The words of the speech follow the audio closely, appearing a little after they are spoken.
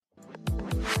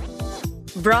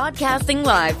Broadcasting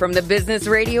live from the Business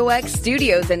Radio X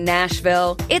studios in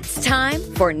Nashville, it's time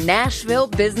for Nashville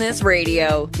Business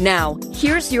Radio. Now,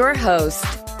 here's your host.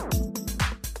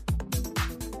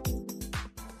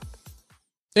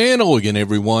 And hello again,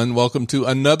 everyone. Welcome to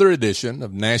another edition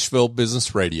of Nashville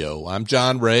Business Radio. I'm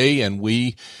John Ray, and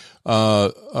we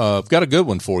have got a good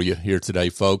one for you here today,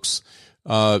 folks.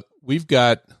 We've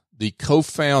got the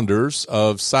co-founders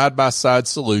of Side by Side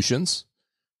Solutions,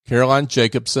 Caroline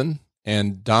Jacobson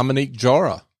and Dominique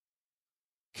Jara.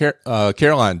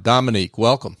 Caroline, Dominique,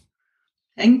 welcome.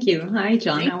 Thank you. Hi,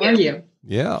 John. How are you?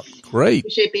 Yeah, great.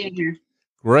 Appreciate being here.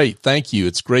 Great. Thank you.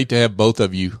 It's great to have both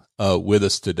of you with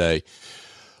us today.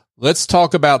 Let's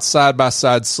talk about Side by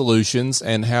Side Solutions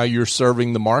and how you're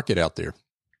serving the market out there.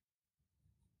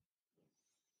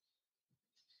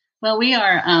 Well, we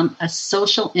are a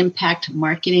social impact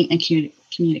marketing and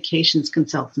communications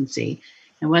consultancy.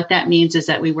 And what that means is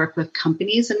that we work with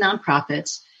companies and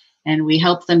nonprofits, and we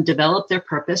help them develop their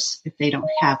purpose if they don't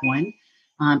have one.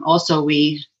 Also,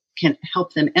 we can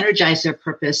help them energize their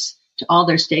purpose to all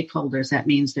their stakeholders. That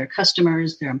means their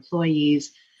customers, their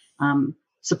employees,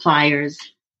 suppliers,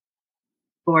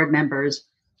 board members,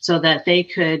 so that they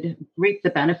could reap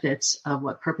the benefits of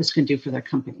what purpose can do for their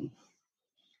company.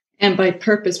 And by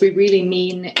purpose, we really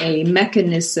mean a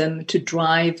mechanism to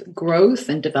drive growth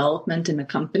and development in a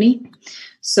company.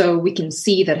 So we can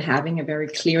see that having a very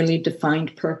clearly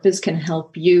defined purpose can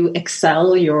help you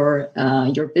excel your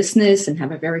business and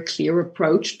have a very clear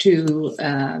approach to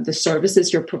the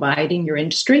services you're providing your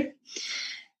industry.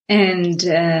 And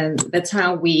that's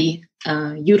how we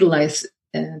utilize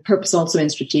purpose also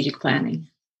in strategic planning.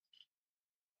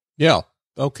 Yeah.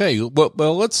 Okay.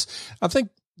 Well, I think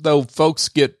though folks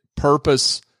get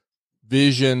purpose,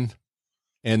 vision,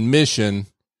 and mission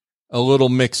a little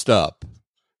mixed up.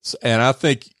 And I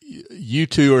think you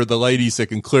two are the ladies that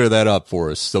can clear that up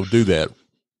for us. So do that.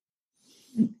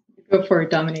 Go for it,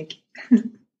 Dominique.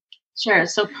 Sure.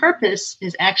 So purpose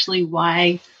is actually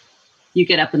why you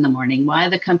get up in the morning, why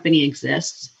the company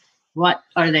exists. What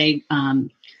are they,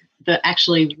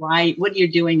 what you're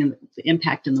doing and the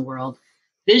impact in the world.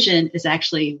 Vision is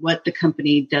actually what the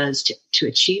company does to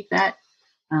achieve that.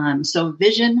 So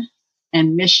vision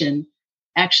and mission,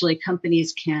 actually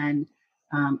companies can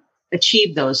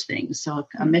achieve those things. So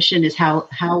a mission is how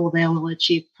they will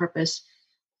achieve purpose,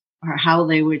 or how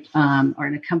they would,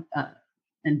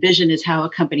 and vision is how a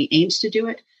company aims to do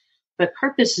it. But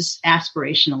purpose is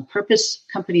aspirational. Purpose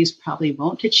companies probably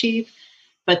won't achieve,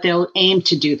 but they'll aim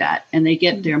to do that. And they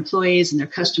get their employees and their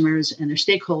customers and their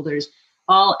stakeholders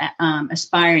all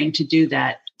aspiring to do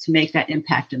that, to make that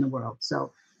impact in the world.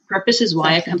 So purpose is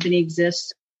why a company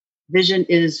exists. Vision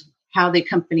is how the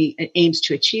company aims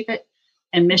to achieve it.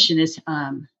 And mission is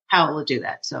how it will do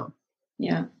that. So,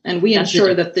 yeah. And we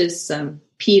ensure that this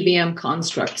PVM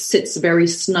construct sits very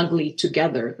snugly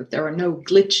together, that there are no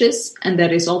glitches, and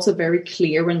that is also very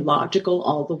clear and logical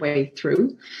all the way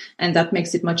through. And that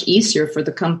makes it much easier for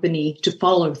the company to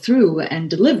follow through and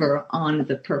deliver on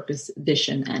the purpose,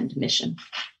 vision, and mission.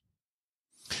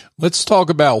 Let's talk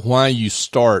about why you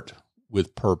start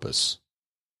with purpose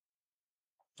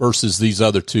versus these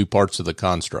other two parts of the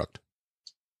construct.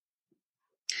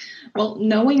 Well,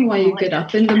 knowing why you get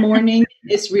up in the morning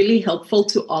is really helpful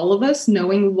to all of us,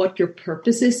 knowing what your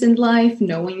purpose is in life,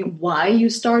 knowing why you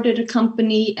started a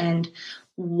company and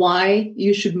why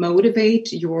you should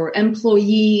motivate your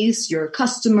employees, your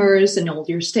customers, and all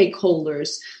your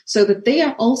stakeholders so that they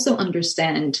also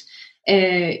understand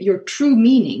your true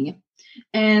meaning.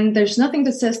 And there's nothing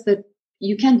that says that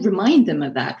you can't remind them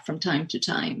of that from time to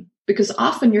time, because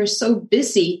often you're so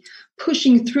busy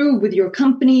pushing through with your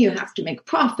company. You have to make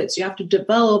profits. You have to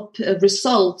develop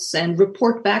results and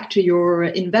report back to your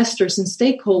investors and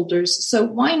stakeholders. So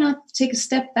why not take a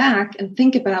step back and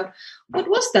think about, what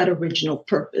was that original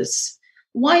purpose?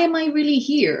 Why am I really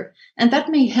here? And that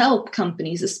may help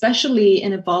companies, especially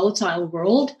in a volatile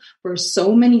world where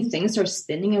so many things are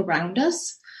spinning around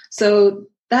us. So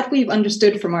that we've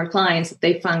understood from our clients that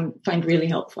they find really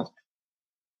helpful.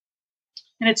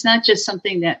 And it's not just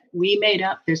something that we made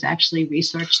up. There's actually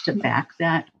research to back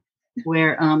that,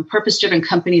 where purpose-driven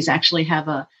companies actually have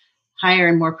a higher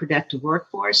and more productive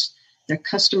workforce. Their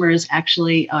customers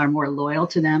actually are more loyal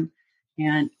to them.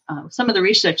 And some of the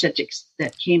research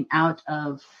that came out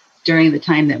of during the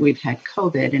time that we've had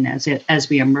COVID, and as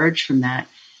we emerge from that,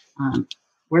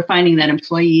 we're finding that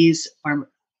employees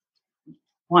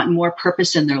want more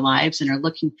purpose in their lives and are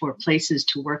looking for places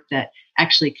to work that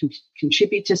actually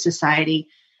contribute to society.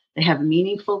 They have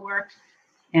meaningful work,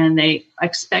 and they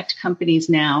expect companies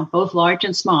now, both large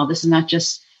and small. This is not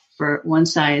just for one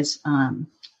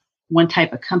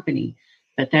type of company,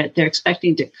 but they're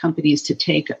expecting companies to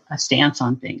take a stance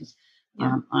on things,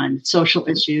 on social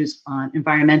issues, on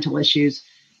environmental issues.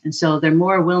 And so they're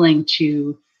more willing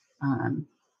to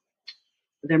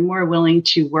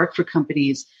work for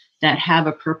companies that have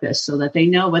a purpose so that they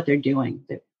know what they're doing,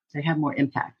 that they have more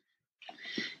impact.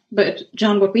 But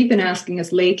John, what we've been asking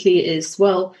us lately is,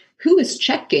 well, who is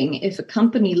checking if a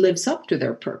company lives up to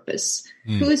their purpose?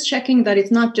 Who is checking that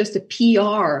it's not just a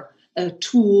PR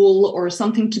tool or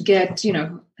something to get,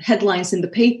 headlines in the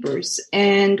papers?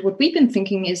 And what we've been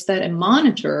thinking is that a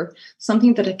monitor,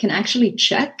 something that it can actually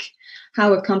check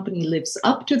how a company lives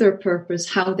up to their purpose,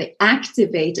 how they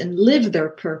activate and live their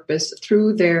purpose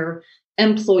through their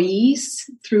employees,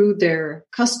 through their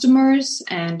customers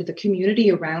and the community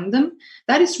around them.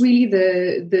 That is really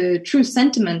the true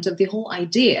sentiment of the whole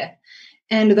idea.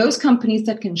 And those companies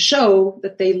that can show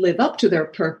that they live up to their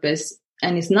purpose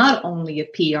and is not only a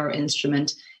PR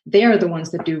instrument, they are the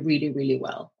ones that do really, really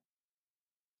well.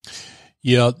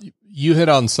 Yeah, you hit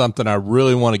on something I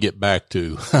really want to get back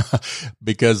to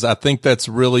because I think that's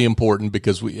really important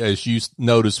because as you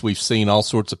notice, we've seen all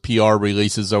sorts of PR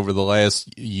releases over the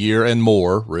last year and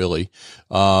more really,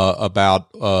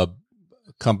 about,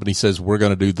 company says we're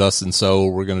going to do thus and so,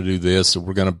 we're going to do this, or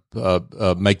we're going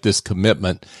to, make this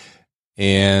commitment.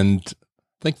 And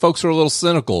I think folks are a little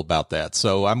cynical about that.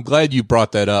 So I'm glad you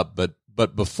brought that up.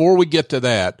 But before we get to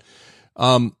that,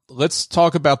 let's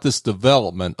talk about this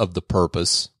development of the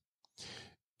purpose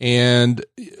and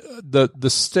the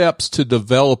steps to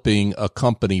developing a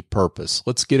company purpose.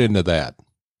 Let's get into that.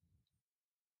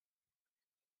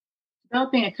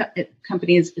 Developing a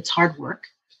company it's hard work,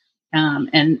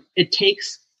 and it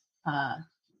takes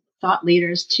thought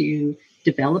leaders to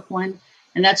develop one.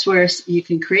 And that's where you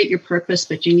can create your purpose,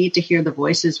 but you need to hear the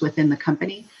voices within the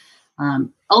company.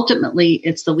 Ultimately,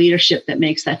 it's the leadership that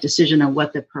makes that decision on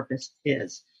what the purpose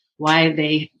is, why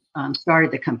they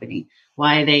started the company,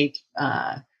 why they,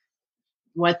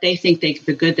 what they think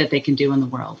the good that they can do in the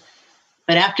world.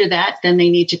 But after that, then they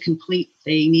need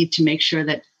to make sure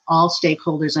that all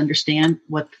stakeholders understand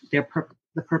what the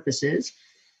purpose is,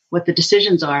 what the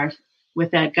decisions are,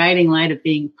 with that guiding light of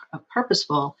being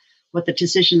purposeful, what the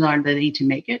decisions are that they need to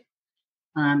make it.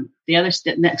 The other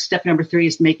next step number 3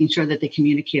 is making sure that they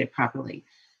communicate it properly.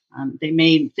 They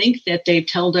may think that they've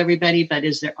told everybody, but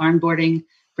is their onboarding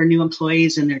for new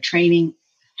employees and their training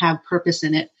have purpose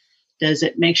in it? Does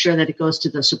it make sure that it goes to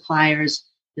the suppliers?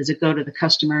 Does it go to the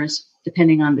customers,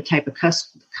 depending on the type of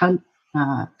company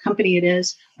it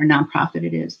is or nonprofit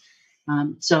it is?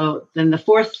 So then the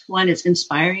 4th one is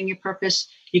inspiring your purpose.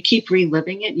 You keep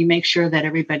reliving it. You make sure that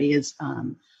everybody is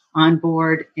on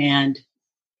board and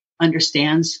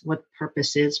understands what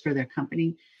purpose is for their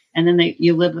company. And then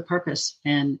you live the purpose,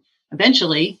 and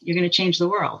eventually you're going to change the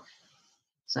world.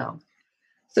 So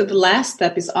the last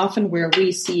step is often where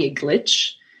we see a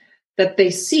glitch, that they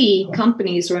see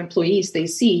companies or employees, they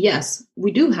see, yes,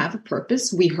 we do have a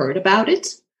purpose. We heard about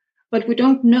it, but we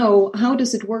don't know, how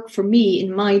does it work for me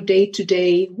in my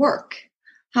day-to-day work?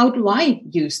 How do I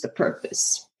use the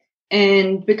purpose?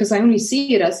 And because I only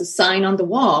see it as a sign on the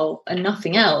wall and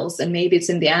nothing else, and maybe it's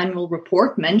in the annual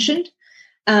report mentioned,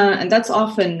 and that's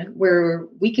often where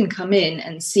we can come in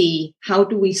and see, how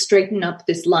do we straighten up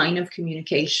this line of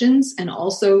communications, and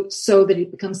also so that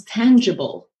it becomes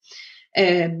tangible.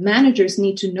 Managers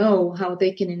need to know how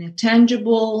they can, in a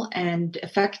tangible and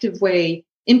effective way,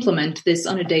 implement this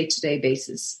on a day-to-day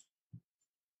basis.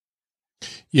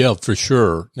 Yeah, for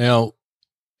sure. Now,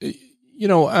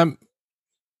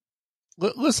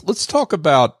 let's talk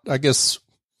about, I guess,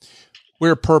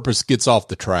 where purpose gets off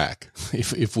the track,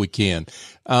 if we can.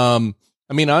 I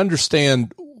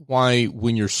understand why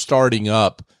when you're starting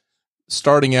out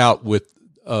with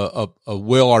a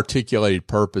well-articulated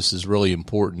purpose is really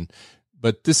important,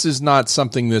 but this is not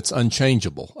something that's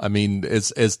unchangeable. I mean,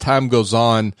 as time goes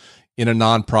on in a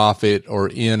nonprofit or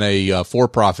in a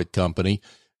for-profit company,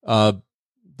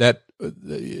 that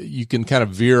you can kind of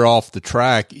veer off the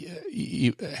track,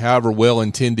 however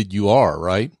well-intended you are,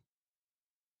 right?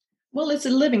 Well, it's a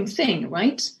living thing,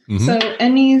 right? Mm-hmm. So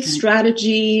any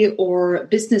strategy or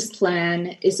business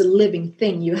plan is a living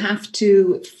thing. You have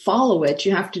to follow it.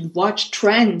 You have to watch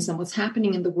trends and what's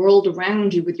happening in the world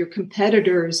around you with your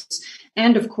competitors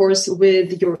and, of course,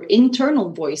 with your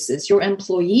internal voices, your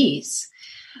employees.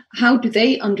 How do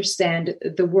they understand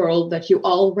the world that you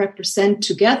all represent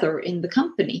together in the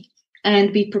company?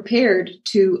 And be prepared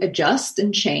to adjust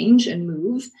and change and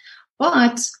move,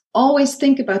 but always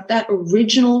think about that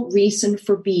original reason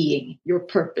for being, your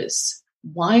purpose.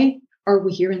 Why are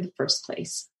we here in the first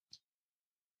place?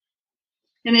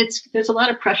 And there's a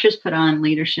lot of pressures put on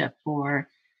leadership for,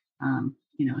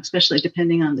 especially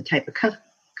depending on the type of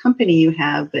company you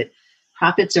have, but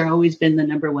profits are always been the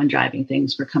number one driving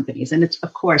things for companies. And it's,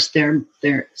 of course,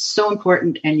 they're so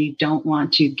important, and you don't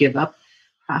want to give up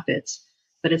profits,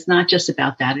 but it's not just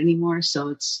about that anymore.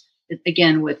 So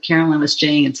again, what Carolyn was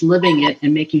saying, it's living it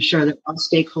and making sure that all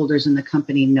stakeholders in the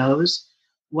company knows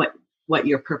what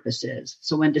your purpose is.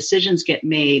 So when decisions get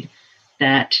made,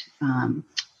 that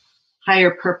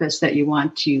higher purpose that you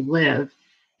want to live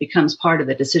becomes part of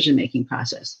the decision-making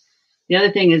process. The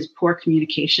other thing is poor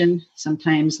communication.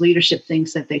 Sometimes leadership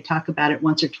thinks that they talk about it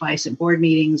once or twice at board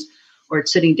meetings or at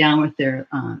sitting down with their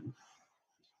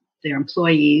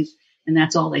employees, and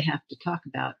that's all they have to talk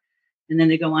about. And then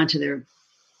they go on to their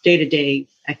day-to-day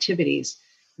activities.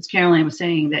 As Caroline was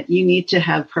saying, that you need to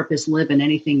have purpose live in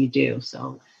anything you do.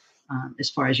 So as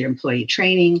far as your employee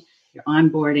training, your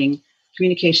onboarding,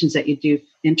 communications that you do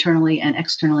internally and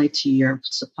externally to your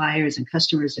suppliers and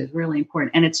customers is really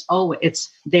important. And it's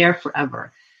there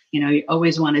forever. You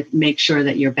always want to make sure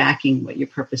that you're backing what your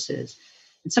purpose is.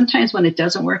 And sometimes when it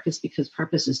doesn't work, it's because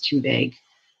purpose is too vague.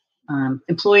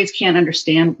 Employees can't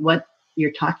understand what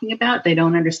you're talking about. They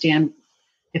don't understand.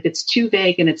 If it's too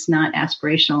vague and it's not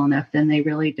aspirational enough, then they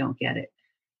really don't get it.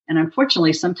 And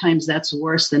unfortunately, sometimes that's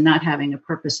worse than not having a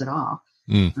purpose at all.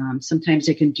 Sometimes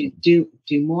it can do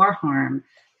more harm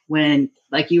when,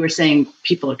 like you were saying,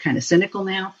 people are kind of cynical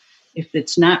now. If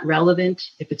it's not relevant,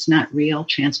 if it's not real,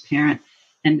 transparent,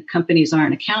 and companies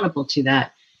aren't accountable to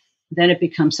that, then it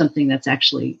becomes something that's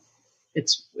actually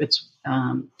it's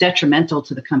detrimental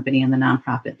to the company and the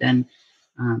nonprofit than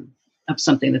of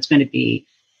something that's going to be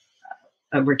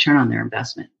a return on their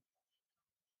investment.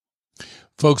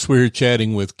 Folks, we're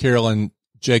chatting with Carolyn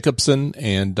Jacobson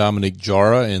and Dominic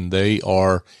Jara, and they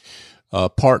are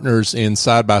partners in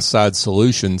Side by Side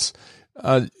Solutions.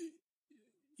 You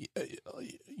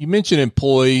mentioned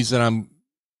employees, and I'm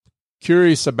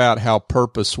curious about how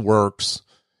purpose works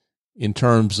in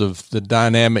terms of the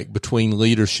dynamic between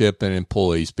leadership and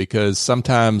employees, because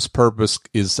sometimes purpose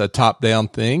is a top-down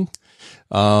thing,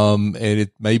 and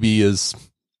it maybe is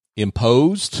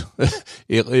imposed.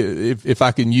 If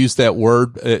I can use that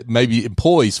word, maybe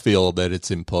employees feel that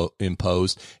it's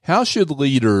imposed. How should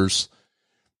leaders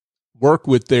work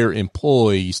with their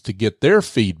employees to get their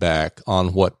feedback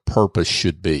on what purpose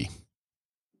should be?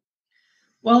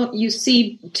 Well, you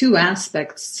see two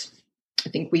aspects. I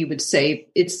think we would say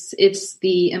it's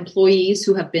the employees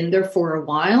who have been there for a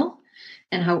while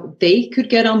and how they could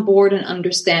get on board and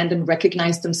understand and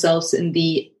recognize themselves in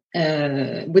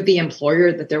with the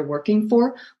employer that they're working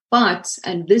for. But,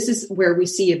 and this is where we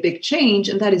see a big change,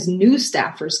 and that is new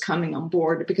staffers coming on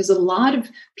board, because a lot of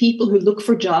people who look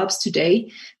for jobs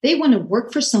today, they want to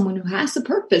work for someone who has a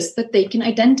purpose that they can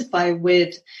identify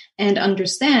with and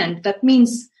understand. That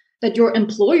means that your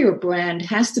employer brand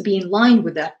has to be in line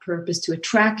with that purpose to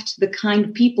attract the kind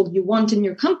of people you want in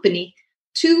your company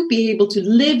to be able to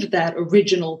live that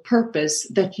original purpose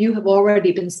that you have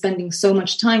already been spending so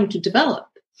much time to develop.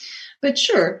 But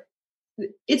sure,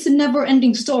 it's a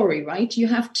never-ending story, right? You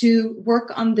have to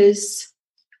work on this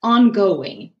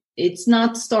ongoing. It's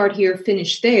not start here,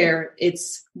 finish there.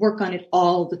 It's work on it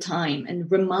all the time and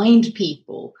remind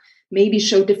people, maybe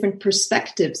show different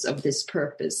perspectives of this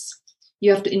purpose.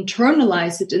 You have to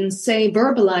internalize it and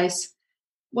verbalize,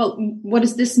 well, what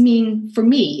does this mean for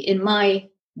me in my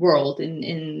world?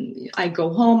 I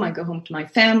go home to my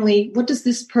family. What does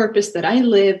this purpose that I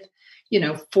live,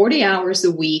 40 hours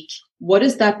a week, what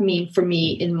does that mean for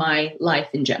me in my life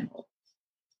in general?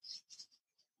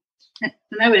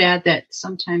 And I would add that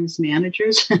sometimes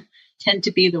managers tend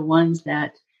to be the ones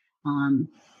that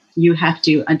you have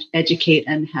to educate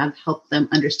and help them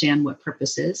understand what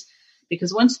purpose is.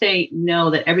 Because once they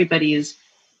know that everybody is,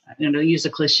 use a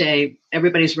cliche,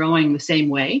 everybody's rowing the same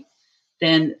way,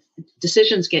 then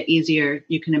decisions get easier.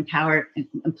 You can empower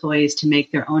employees to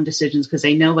make their own decisions because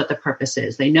they know what the purpose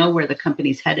is. They know where the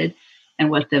company's headed and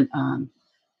what the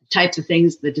types of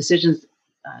things, the decisions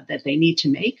that they need to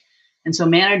make. And so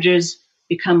managers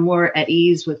become more at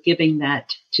ease with giving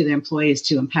that to their employees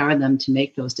to empower them to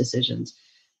make those decisions.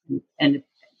 And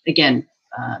again,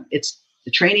 it's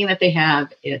the training that they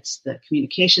have, it's the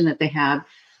communication that they have,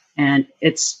 and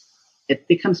it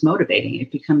becomes motivating.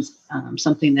 It becomes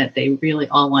something that they really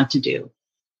all want to do.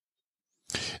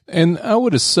 And I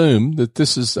would assume that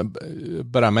this is,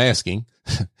 but I'm asking,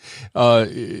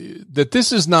 that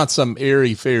this is not some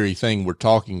airy-fairy thing we're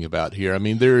talking about here. I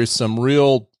mean, there is some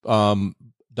real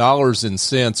dollars and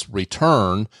cents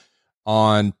return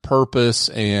on purpose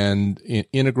and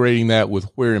integrating that with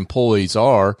where employees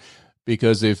are.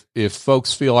 Because if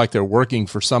folks feel like they're working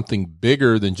for something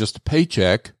bigger than just a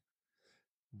paycheck,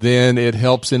 then it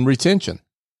helps in retention.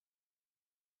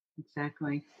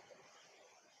 Exactly.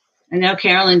 I know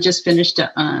Carolyn just finished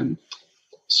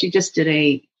she just did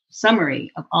a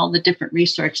summary of all the different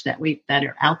research that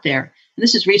are out there. And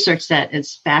this is research that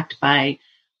is backed by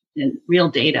real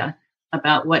data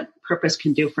about what purpose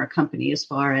can do for a company as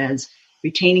far as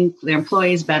retaining their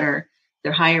employees better,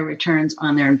 their higher returns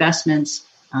on their investments,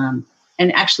 and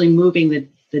actually moving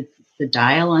the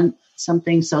dial on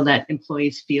something so that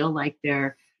employees feel like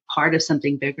they're part of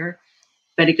something bigger.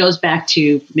 But it goes back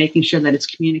to making sure that it's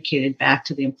communicated back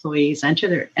to the employees and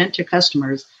to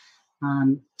customers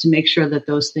to make sure that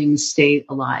those things stay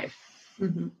alive.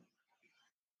 Mm-hmm.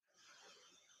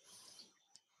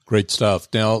 Great stuff.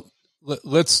 Now,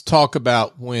 let's talk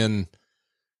about when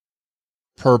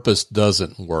purpose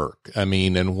doesn't work. I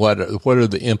mean, and what are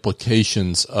the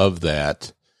implications of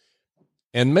that?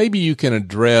 And maybe you can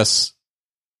address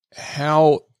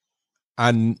how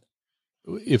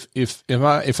if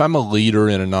I'm a leader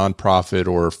in a nonprofit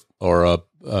or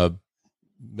a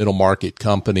middle market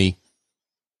company,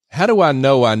 how do I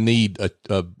know I need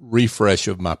a refresh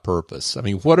of my purpose? I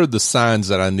mean, what are the signs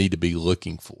that I need to be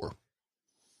looking for?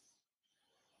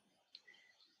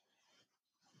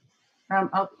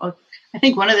 I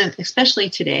think one of the, especially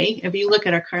today, if you look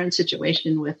at our current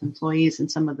situation with employees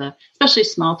and some of the, especially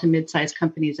small to mid-sized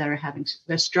companies that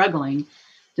they're struggling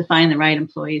to find the right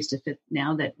employees to fit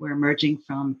now that we're emerging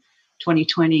from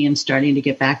 2020 and starting to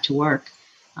get back to work.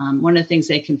 One of the things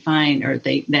they can find or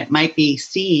that might be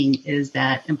seeing is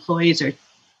that employees are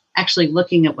actually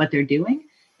looking at what they're doing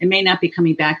and may not be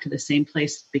coming back to the same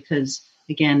place because,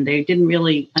 again, they didn't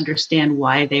really understand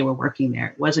why they were working there.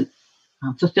 It wasn't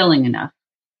fulfilling enough.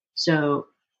 So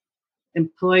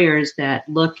employers that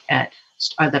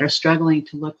are struggling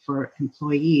to look for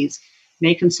employees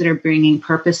may consider bringing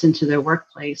purpose into their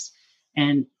workplace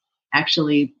and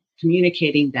actually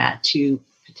communicating that to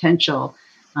potential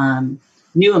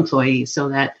new employees so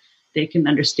that they can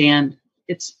understand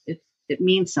it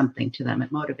means something to them.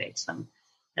 It motivates them.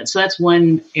 And so that's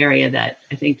one area that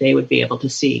I think they would be able to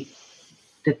see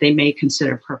that they may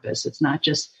consider purpose. It's not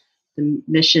just the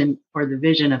mission or the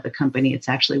vision of the company. It's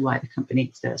actually why the company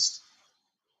exists.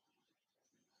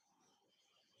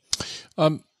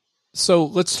 So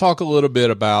let's talk a little bit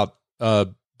about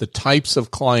the types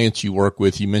of clients you work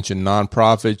with. You mentioned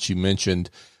nonprofits. You mentioned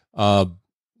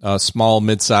small,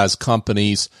 mid-sized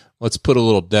companies. Let's put a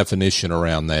little definition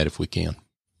around that if we can.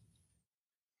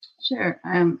 Sure.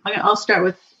 I'll start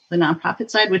with the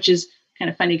nonprofit side, which is kind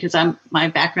of funny because my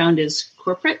background is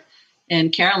corporate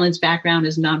and Carolyn's background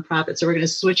is nonprofit. So we're going to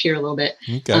switch here a little bit.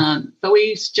 Okay. But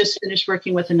we just finished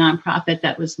working with a nonprofit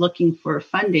that was looking for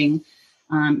funding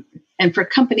and for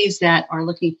companies that are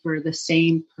looking for the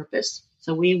same purpose.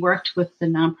 So we worked with the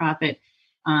nonprofit,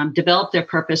 developed their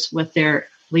purpose with their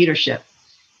leadership.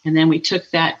 And then we took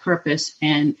that purpose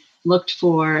and looked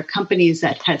for companies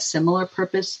that had similar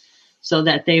purpose so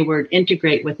that they would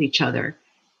integrate with each other.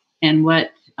 And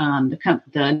what the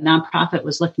nonprofit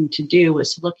was looking to do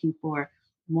was looking for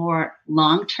more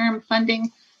long-term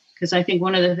funding. Because I think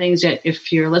one of the things that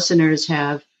if your listeners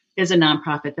is a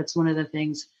nonprofit, that's one of the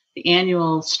things, the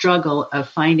annual struggle of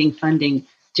finding funding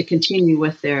to continue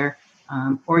with their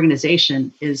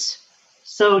organization is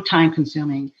so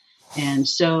time-consuming and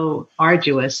so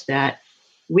arduous that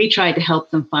we try to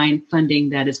help them find funding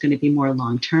that is going to be more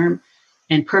long-term.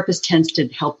 And purpose tends to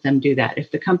help them do that.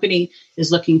 If the company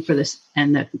is looking for this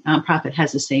and the nonprofit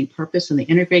has the same purpose and they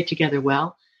integrate together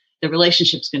well, the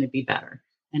relationship's going to be better.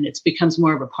 And it becomes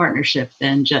more of a partnership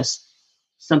than just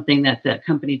something that the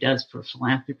company does for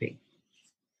philanthropy.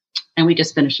 And we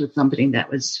just finished with something that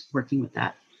was working with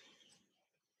that.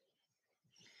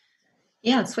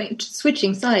 Yeah,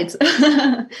 switching sides.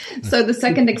 So the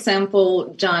second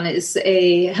example, John, is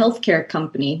a healthcare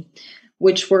company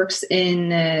which works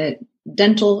in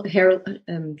dental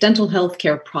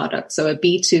healthcare products, so a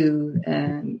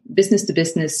B2 business to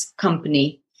business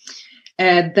company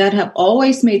that have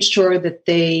always made sure that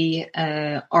they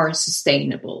are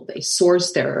sustainable. They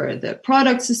source the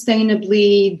products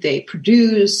sustainably. They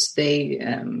produce. They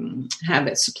have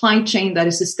a supply chain that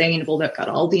is sustainable. They've got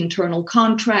all the internal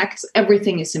contracts.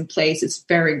 Everything is in place. It's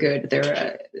very good.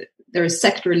 They're a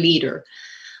sector leader,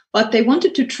 but they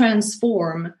wanted to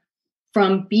transform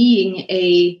from being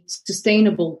a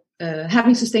sustainable,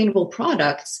 having sustainable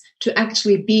products to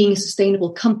actually being a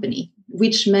sustainable company,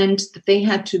 which meant that they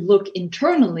had to look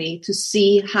internally to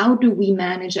see how do we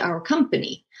manage our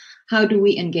company? How do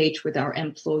we engage with our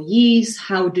employees?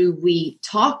 How do we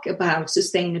talk about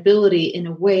sustainability in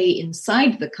a way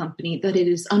inside the company that it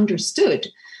is understood?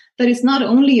 That it's not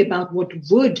only about what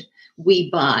wood we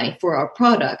buy for our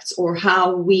products or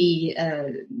how we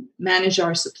manage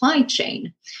our supply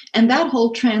chain. And that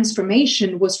whole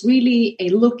transformation was really a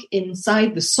look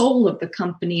inside the soul of the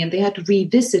company, and they had to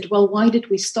revisit, well, why did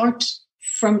we start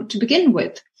to begin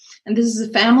with? And this is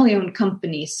a family-owned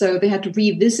company, so they had to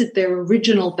revisit their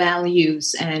original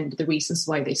values and the reasons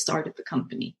why they started the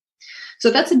company.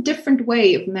 So that's a different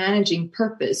way of managing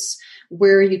purpose,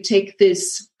 where you take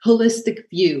this holistic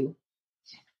view.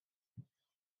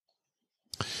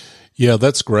 Yeah,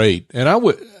 that's great. And I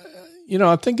would,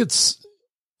 I think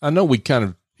I know we kind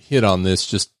of hit on this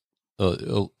just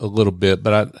a little bit,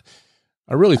 but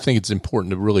I really think it's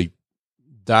important to really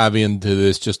dive into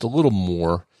this just a little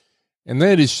more. And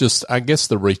that is just, I guess,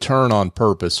 the return on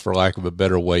purpose, for lack of a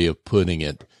better way of putting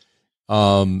it,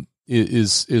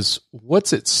 is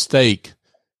what's at stake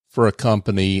for a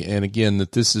company. And again,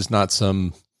 that this is not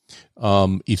some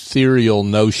ethereal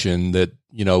notion that,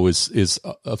 is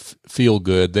a feel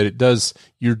good, that it does,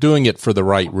 you're doing it for the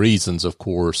right reasons, of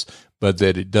course, but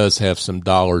that it does have some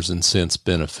dollars and cents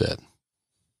benefit.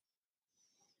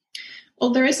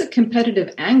 Well, there is a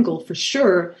competitive angle for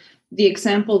sure. The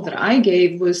example that I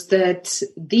gave was that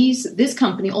this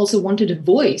company also wanted a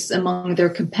voice among their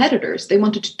competitors. They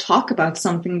wanted to talk about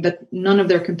something that none of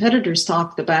their competitors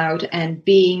talked about, and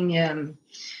being a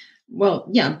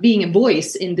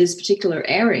voice in this particular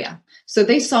area. So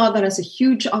they saw that as a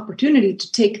huge opportunity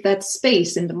to take that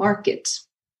space in the market.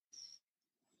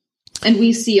 And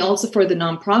we see also for the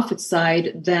nonprofit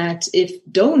side that if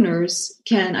donors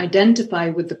can identify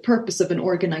with the purpose of an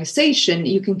organization,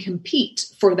 you can compete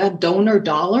for that donor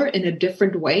dollar in a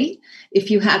different way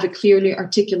if you have a clearly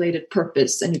articulated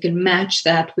purpose, and you can match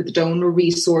that with donor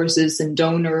resources and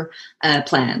donor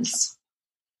plans.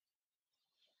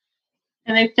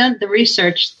 And they've done the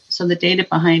research, so the data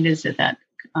behind is that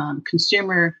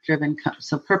consumer-driven,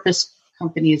 so purpose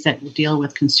companies that deal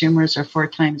with consumers are 4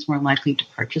 times more likely to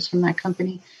purchase from that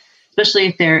company, especially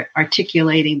if they're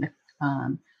articulating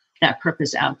that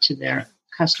purpose out to their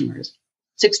customers.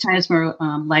 6 times more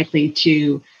likely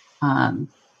to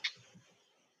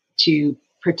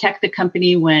protect the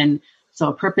company so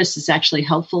a purpose is actually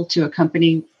helpful to a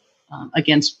company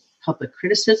against public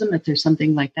criticism, if there's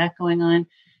something like that going on.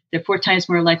 They're 4 times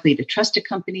more likely to trust a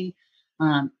company,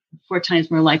 4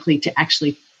 times more likely to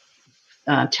actually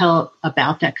tell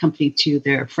about that company to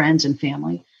their friends and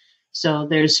family. So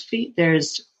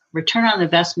there's return on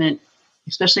investment,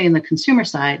 especially in the consumer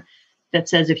side, that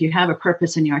says if you have a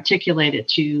purpose and you articulate it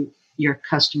to your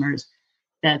customers,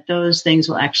 that those things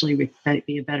will actually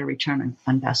be a better return on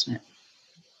investment.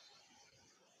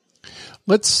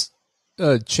 Let's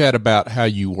chat about how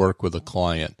you work with a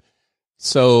client.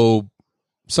 So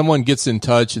someone gets in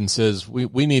touch and says,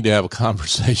 we need to have a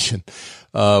conversation.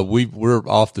 We're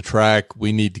off the track.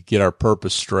 We need to get our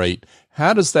purpose straight.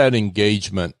 How does that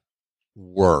engagement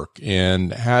work?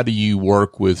 And how do you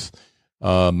work with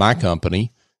my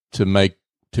company to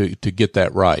get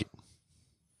that right?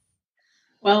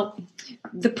 Well,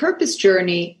 the purpose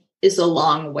journey is a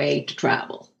long way to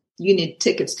travel. You need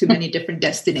tickets to many different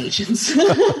destinations.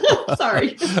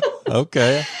 Sorry.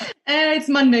 Okay. It's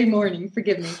Monday morning.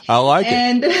 Forgive me. I like it.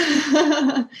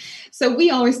 And so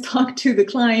we always talk to the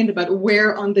client about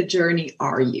where on the journey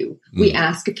are you? We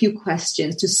ask a few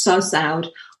questions to suss out,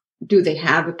 do they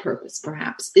have a purpose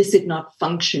perhaps? Is it not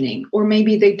functioning? Or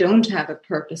maybe they don't have a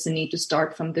purpose and need to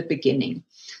start from the beginning.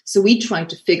 So we try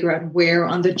to figure out where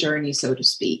on the journey, so to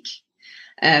speak,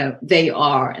 they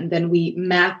are. And then we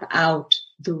map out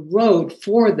the road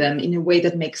for them in a way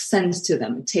that makes sense to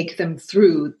them, take them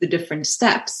through the different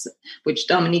steps, which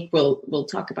Dominique will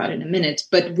talk about in a minute.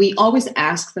 But we always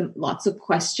ask them lots of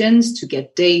questions to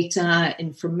get data,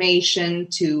 information,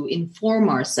 to inform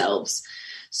ourselves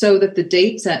so that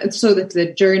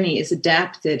the journey is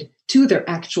adapted to their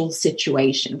actual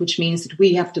situation, which means that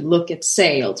we have to look at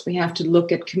sales, we have to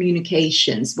look at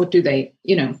communications, what do they,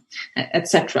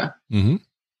 etc. Mm-hmm.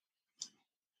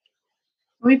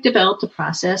 We've developed a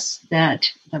process, the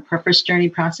purpose journey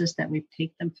process that we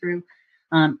take them through.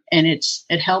 And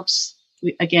it helps.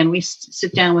 We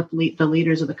sit down with the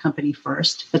leaders of the company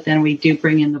first, but then we do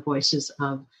bring in the voices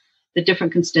of the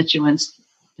different constituents,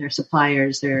 their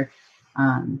suppliers, their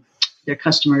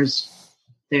customers,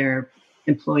 their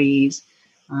employees.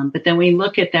 But then we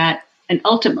look at that, and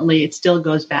ultimately it still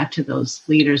goes back to those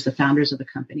leaders, the founders of the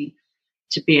company,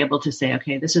 to be able to say,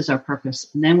 okay, this is our purpose.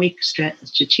 And then we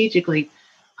strategically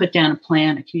put down a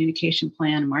plan, a communication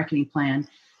plan, a marketing plan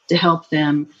to help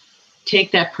them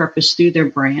take that purpose through their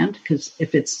brand. Because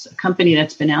if it's a company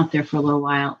that's been out there for a little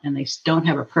while and they don't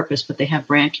have a purpose, but they have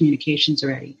brand communications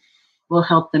already, we'll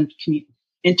help them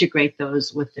integrate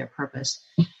those with their purpose.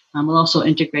 We'll also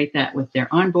integrate that with their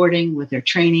onboarding, with their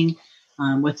training,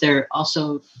 with their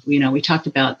also, we talked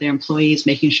about their employees,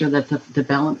 making sure that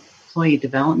the employee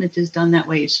development is done that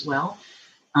way as well.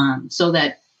 So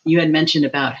that you had mentioned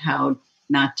about how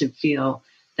not to feel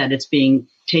that it's being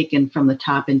taken from the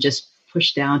top and just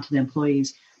pushed down to the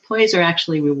employees. Employees are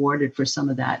actually rewarded for some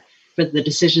of that, for the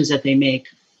decisions that they make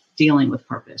dealing with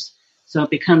purpose. So it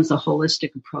becomes a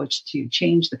holistic approach to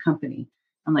change the company.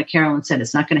 And like Carolyn said,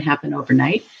 it's not going to happen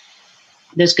overnight.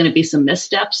 There's going to be some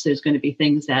missteps. There's going to be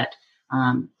things that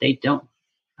they don't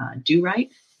do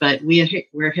right, but we're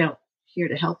here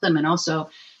to help them. And also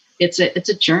it's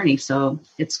a journey. So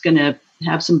it's going to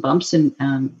have some bumps and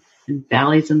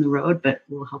valleys in the road, but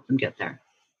we'll help them get there.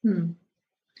 In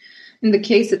the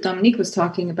case that Dominique was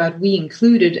talking about, we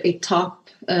included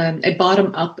a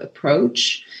bottom-up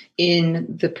approach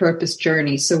in the purpose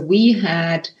journey. So we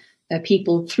had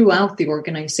people throughout the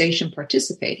organization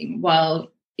participating,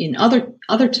 while in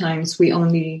other times we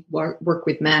only work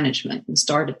with management and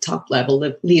start at top level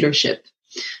of leadership.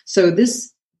 So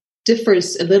this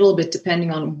differs a little bit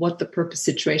depending on what the purpose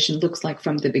situation looks like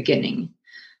from the beginning.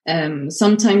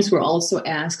 Sometimes we're also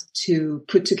asked to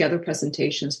put together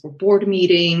presentations for board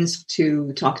meetings,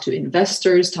 to talk to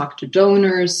investors, talk to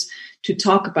donors, to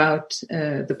talk about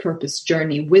the purpose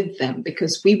journey with them,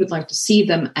 because we would like to see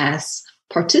them as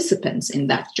participants in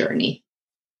that journey.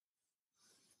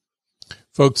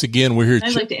 Folks, again, we're here.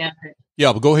 I'd like to add that.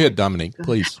 Yeah, but go ahead, Dominique,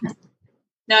 please.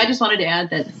 No, I just wanted to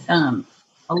add that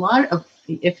a lot of,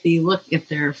 if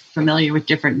they're familiar with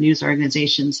different news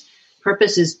organizations,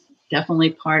 purpose is definitely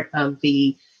part of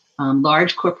the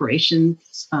large corporation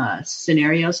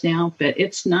scenarios now, but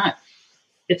it's not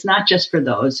just for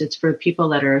those. It's for people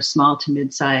that are small to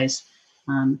mid-size,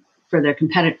 for their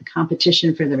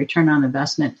competition, for the return on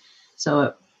investment.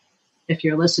 So if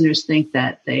your listeners think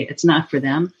that it's not for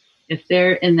them, if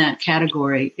they're in that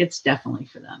category, it's definitely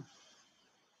for them.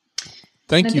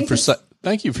 Thank you for saying.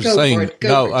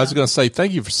 I was going to say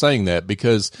thank you for saying that,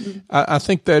 because I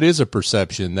think that is a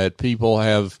perception that people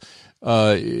have.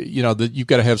 That you've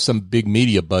got to have some big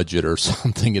media budget or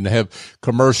something and have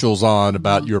commercials on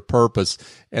about your purpose,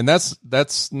 and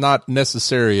that's not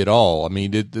necessary at all. I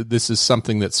mean, this is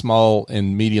something that small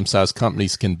and medium-sized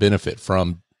companies can benefit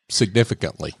from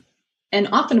significantly. And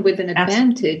often with an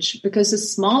advantage, because a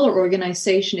smaller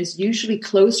organization is usually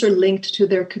closer linked to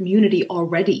their community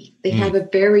already. They have a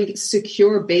very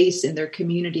secure base in their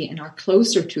community and are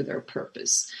closer to their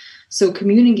purpose. So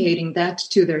communicating that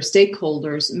to their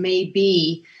stakeholders may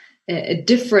be a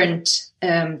different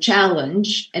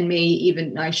challenge, and may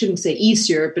even, I shouldn't say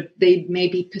easier, but they may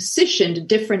be positioned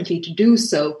differently to do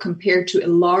so compared to a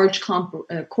large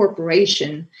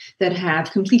corporation that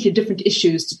have completely different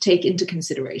issues to take into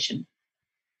consideration.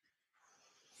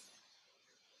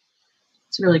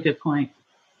 It's a really good point,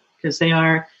 because they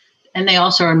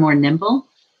also are more nimble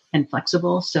and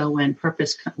flexible. So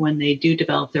when they do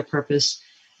develop their purpose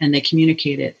and they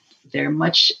communicate it, they're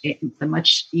much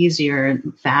easier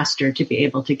and faster to be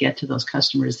able to get to those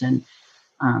customers. And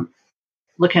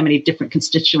look how many different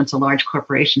constituents a large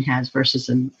corporation has versus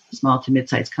a small to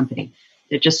mid-sized company.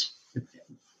 They're just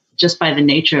by the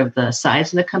nature of the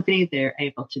size of the company, they're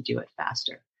able to do it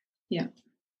faster. Yeah.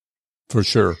 For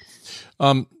sure.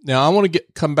 Now I want to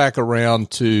come back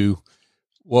around to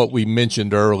what we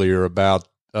mentioned earlier about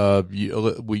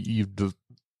you've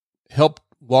helped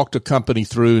walk a company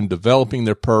through in developing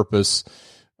their purpose.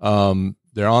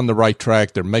 They're on the right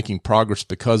track. They're making progress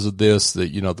because of this.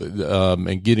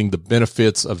 And getting the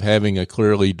benefits of having a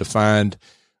clearly defined,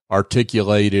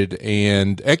 articulated,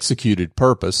 and executed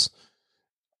purpose.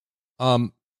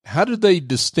 How do they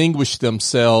distinguish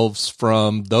themselves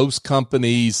from those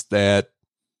companies that,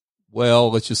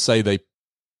 well, let's just say they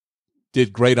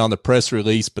did great on the press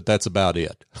release, but that's about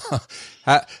it?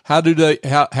 How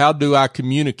do I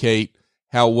communicate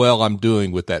how well I'm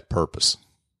doing with that purpose?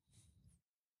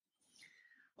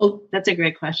 Oh, that's a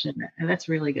great question. That's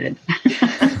really good. Go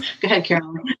ahead,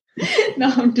 Carolyn. No,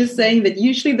 I'm just saying that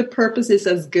usually the purpose is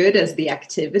as good as the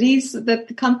activities that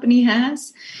the company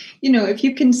has. If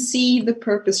you can see the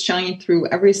purpose shine through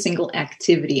every single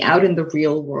activity out in the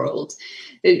real world,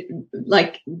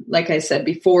 like I said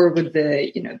before, with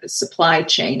the supply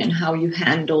chain and how you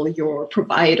handle your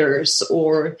providers,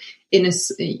 or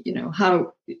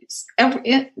how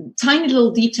tiny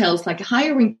little details like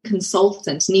hiring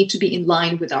consultants need to be in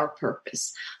line with our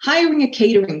purpose. Hiring a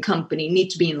catering company need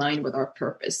to be in line with our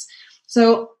purpose.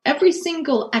 So every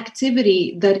single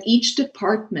activity that each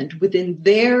department within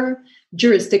their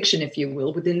jurisdiction, if you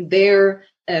will, within their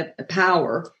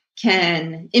power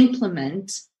can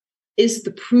implement is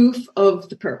the proof of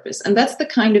the purpose. And that's the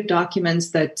kind of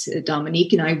documents that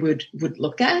Dominique and I would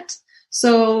look at.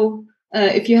 So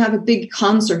if you have a big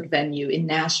concert venue in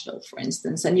Nashville, for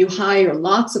instance, and you hire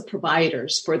lots of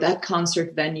providers for that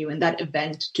concert venue and that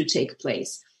event to take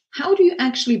place, how do you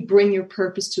actually bring your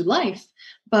purpose to life?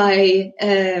 By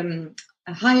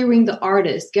hiring the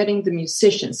artists, getting the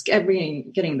musicians,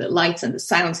 getting the lights and the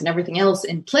sounds and everything else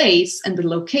in place, and the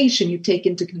location, you take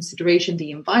into consideration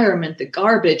the environment, the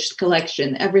garbage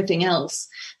collection, everything else,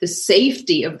 the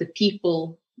safety of the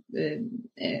people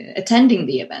attending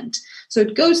the event. So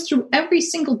it goes through every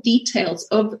single details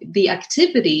of the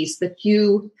activities that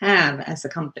you have as a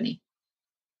company.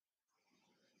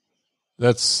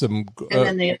 That's some. And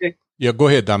then the other. Yeah, go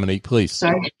ahead, Dominique, please.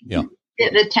 Sorry. Yeah.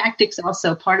 The tactics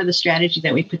also, part of the strategy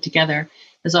that we put together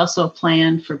is also a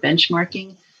plan for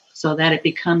benchmarking so that it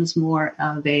becomes more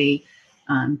of a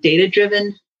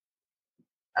data-driven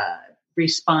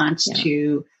response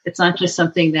to, it's not just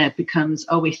something that becomes,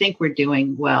 oh, we think we're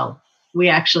doing well. We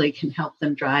actually can help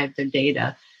them drive their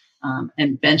data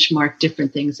and benchmark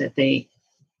different things that they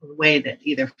weigh, that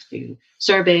either through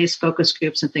surveys, focus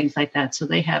groups, and things like that. So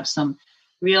they have some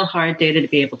real hard data to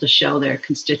be able to show their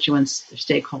constituents, their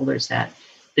stakeholders, that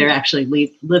they're actually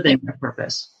living their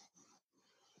purpose.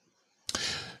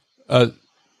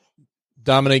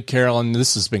 Dominique, Carolyn,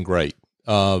 this has been great.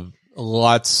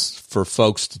 Lots for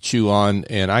folks to chew on,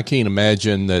 and I can't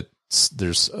imagine that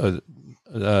there's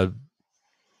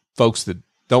folks that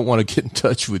don't want to get in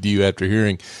touch with you after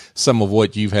hearing some of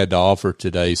what you've had to offer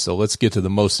today. So let's get to the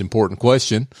most important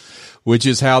question, which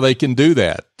is how they can do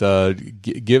that.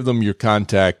 Give them your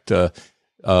contact and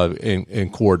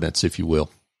coordinates, if you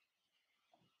will.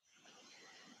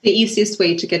 The easiest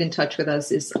way to get in touch with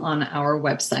us is on our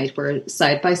website. We're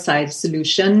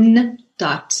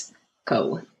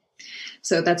sidebysidesolution.co.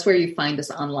 So that's where you find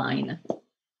us online.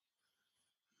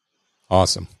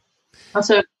 Awesome.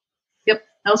 Also,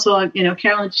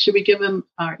 Carolyn, should we give them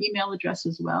our email address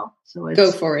as well? So it's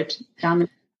go for it.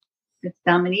 It's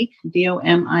Dominique,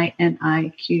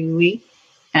 DOMINIQE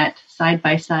at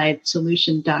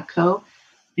sidebysidesolution.co,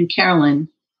 and Carolyn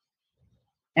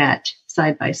at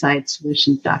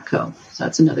sidebysidesolution.co. So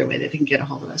that's another way that they can get a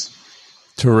hold of us.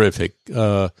 Terrific.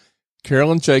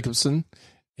 Carolyn Jacobson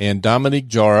and Dominique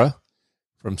Jara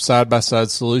from Side by Side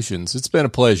Solutions. It's been a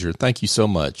pleasure. Thank you so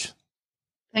much.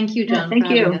 Thank you, John. Thank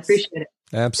you. Appreciate it.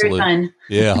 Absolutely. Very fun.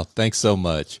 Yeah. Thanks so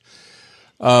much.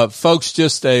 Folks,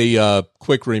 just a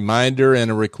quick reminder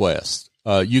and a request.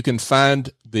 You can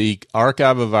find the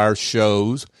archive of our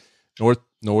shows,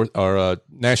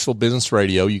 Nashville Business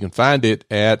Radio. You can find it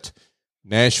at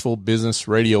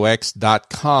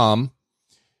NashvilleBusinessRadioX.com.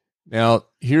 Now,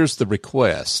 here's the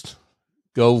request.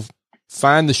 Go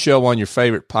find the show on your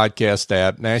favorite podcast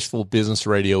app. Nashville Business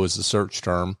Radio is the search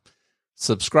term.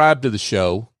 Subscribe to the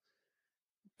show.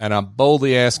 And I'm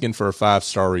boldly asking for a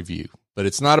 5-star review. But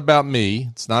it's not about me.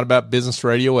 It's not about Business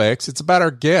Radio X. It's about our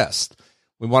guests.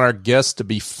 We want our guests to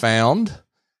be found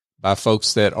by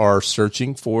folks that are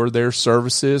searching for their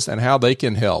services and how they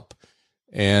can help.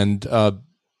 And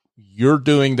you're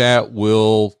doing that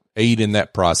will aid in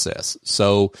that process.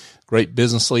 So great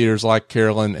business leaders like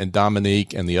Carolyn and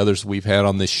Dominique and the others we've had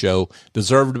on this show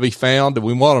deserve to be found, and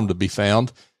we want them to be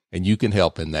found, and you can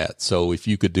help in that. So if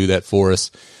you could do that for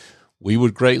us, we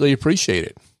would greatly appreciate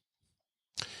it.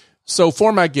 So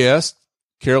for my guests,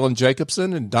 Carolyn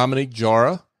Jacobson and Dominique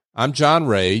Jara, I'm John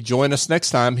Ray. Join us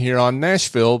next time here on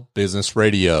Nashville Business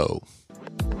Radio.